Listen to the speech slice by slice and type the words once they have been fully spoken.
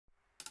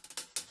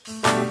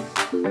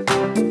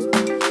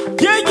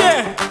Yeah,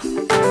 yeah.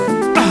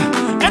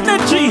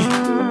 Energy.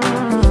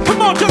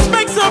 Come on, just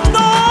make some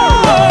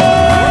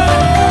noise.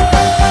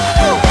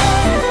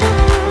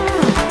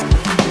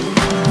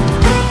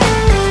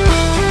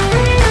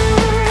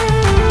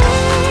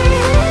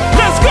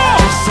 Let's go.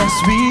 Just as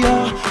we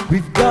are,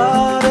 we've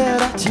got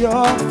it at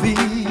your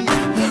feet.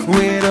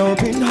 With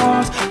open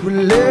hearts, we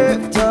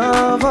lift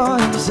our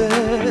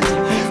voices.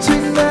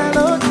 Sweet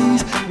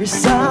melodies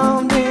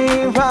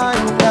resounding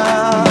right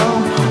now.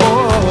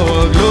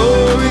 Oh,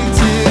 glory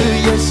to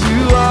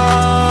Yeshua.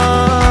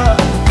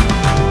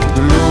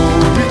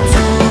 Glory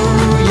to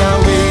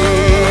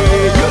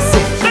Yahweh. You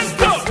sing. Let's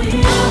go.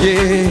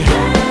 Yeah.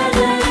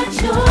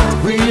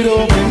 With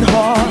open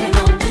heart,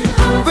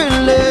 we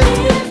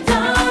lift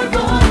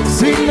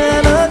sweet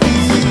melodies.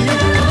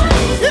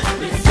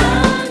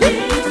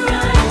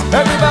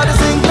 Everybody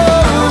sing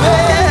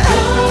glory.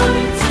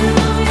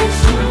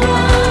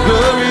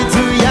 Glory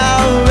to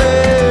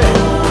Yahweh.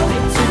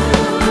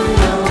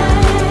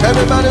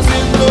 Everybody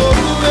sing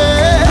glory.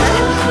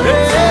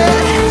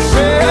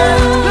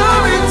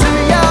 Glory to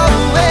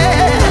Yahweh.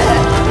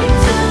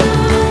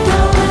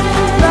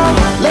 Now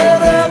let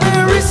heaven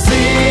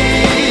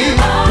receive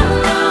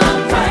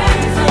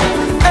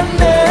and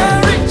then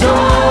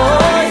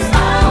rejoice.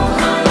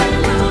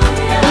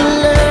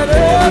 Let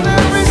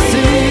heaven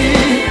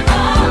receive.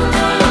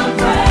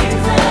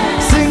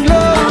 Sing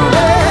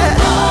glory.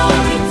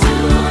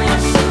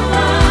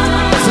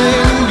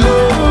 Sing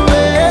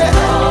glory.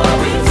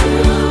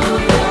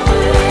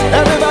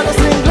 Everybody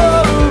sing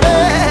glory.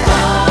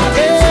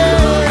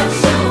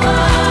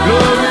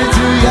 Glory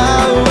to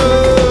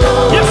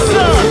Yahweh. Yes,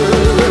 sir.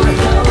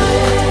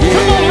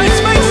 Come on, let's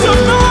make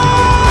some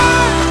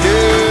noise.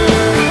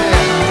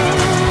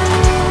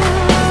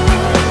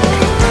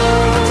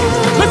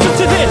 Listen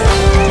to this.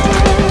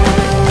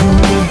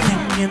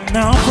 Moving in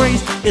our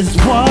praise is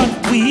what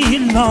we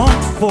long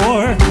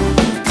for.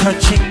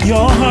 Touching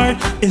your heart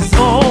is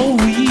all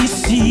we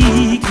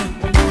seek.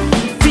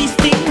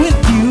 Feasting with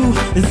you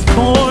is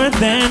more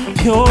than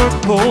pure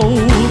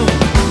gold.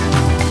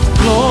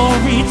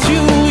 Glory to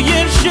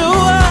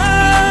Yeshua.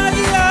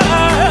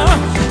 Yeah.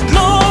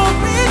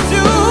 Glory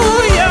to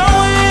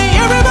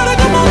Yahweh. Everybody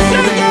come on,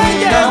 sing,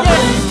 yeah, yeah,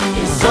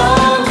 yeah. It's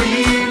all we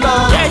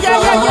love. Yeah, yeah,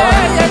 yeah, yeah,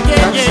 yeah,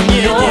 yeah, Touching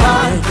yeah, your yeah.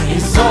 heart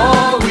is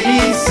all we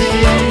see.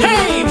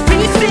 Hey,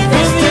 feasting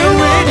with Feasting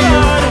you, with you,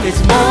 Lord.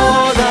 it's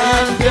more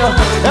than pure.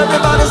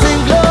 Everybody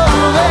sing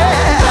glory.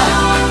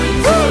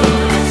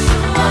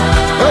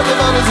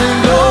 Everybody sing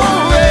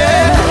glory.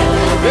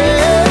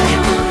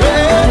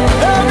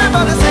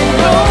 Everybody sing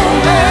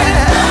glory.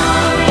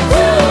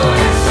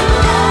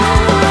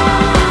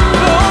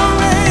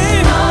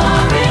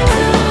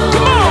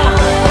 Come on.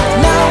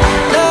 Now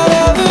let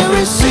heaven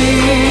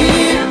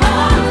receive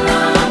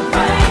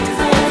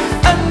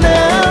and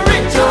then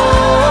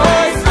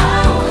rejoice.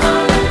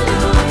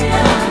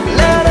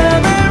 Let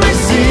heaven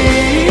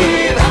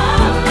receive.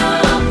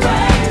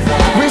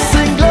 We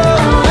sing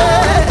glory.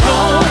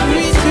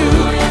 Glory to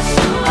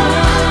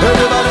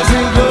Everybody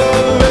sing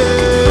glory.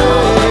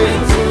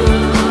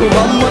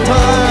 One more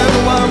time,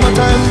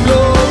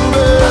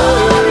 glory.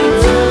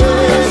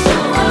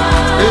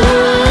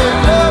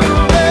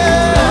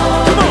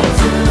 Come on.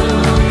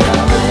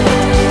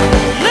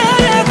 Let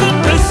heaven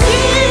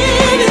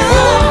receive you,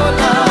 Oh,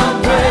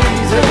 now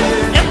praise it.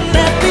 and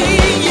let be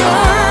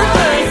your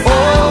praise. Oh,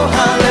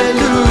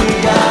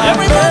 hallelujah.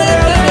 Everybody,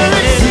 Let heaven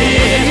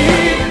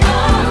receive. receive.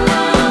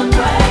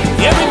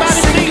 Everybody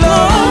Sing sing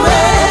glory.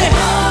 glory.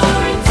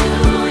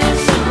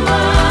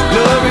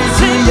 Glory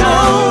to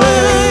Yahweh.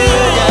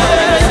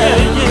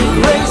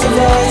 Raise your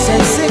voice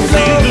and sing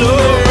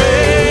glory.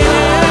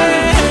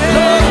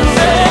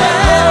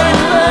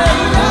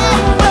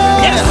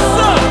 Yes,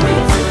 sir.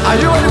 Are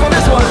you ready for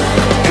this one?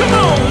 Come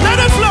on, let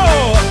it flow.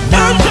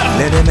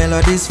 Let the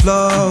melodies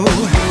flow.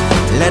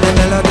 Let the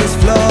melodies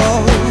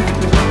flow.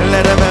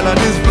 Let the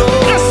melodies flow.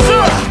 Yes,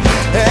 sir.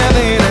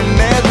 Heaven and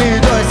earth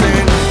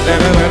rejoicing. Let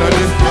the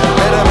melodies flow.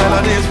 Let the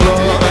melodies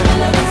flow.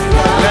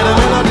 Let the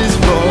melodies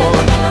flow.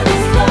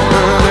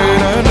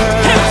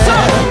 Hands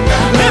up,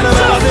 Let the hands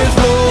up, melodies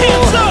flow.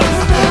 hands up,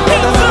 Let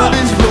the hands up.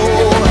 melodies flow.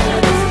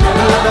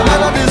 Let the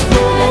melodies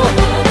flow.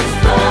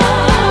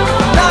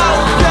 Now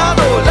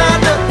piano, let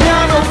the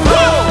piano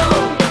flow.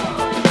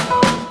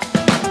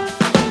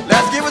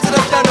 Let's give it to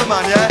the piano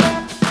man, yeah?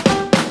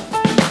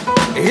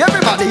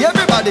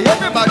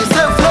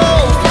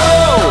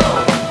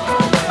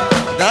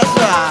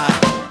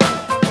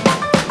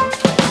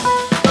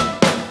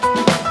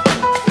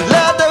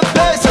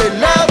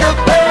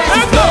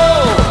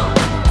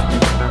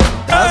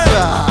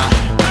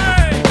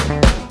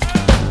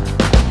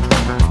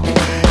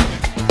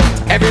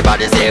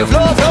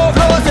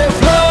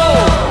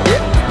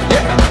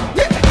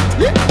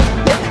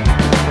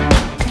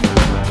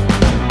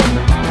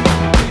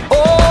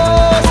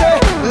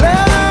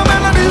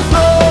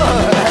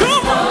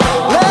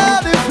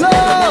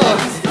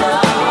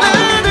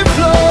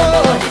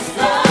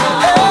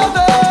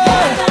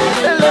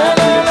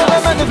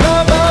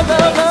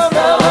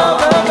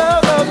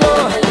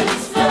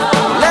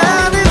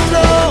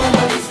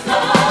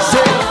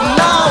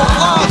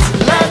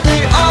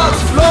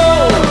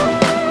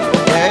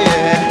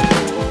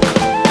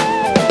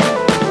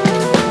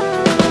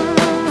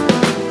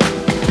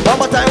 One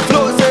more time,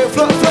 flow, say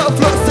flow, flow,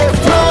 flow, say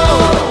flow.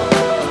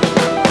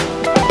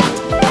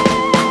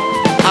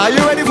 Are you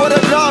ready for the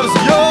drums?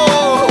 Yo!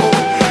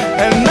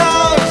 And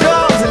now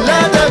drums,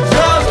 let the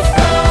drums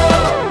flow.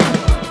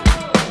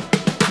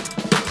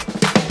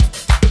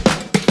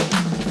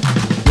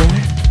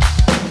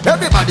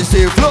 Everybody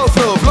say flow,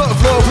 flow, flow,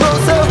 flow, flow,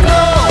 say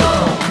flow.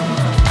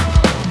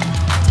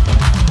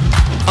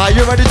 Are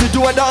you ready to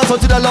do a dance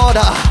unto the Lord?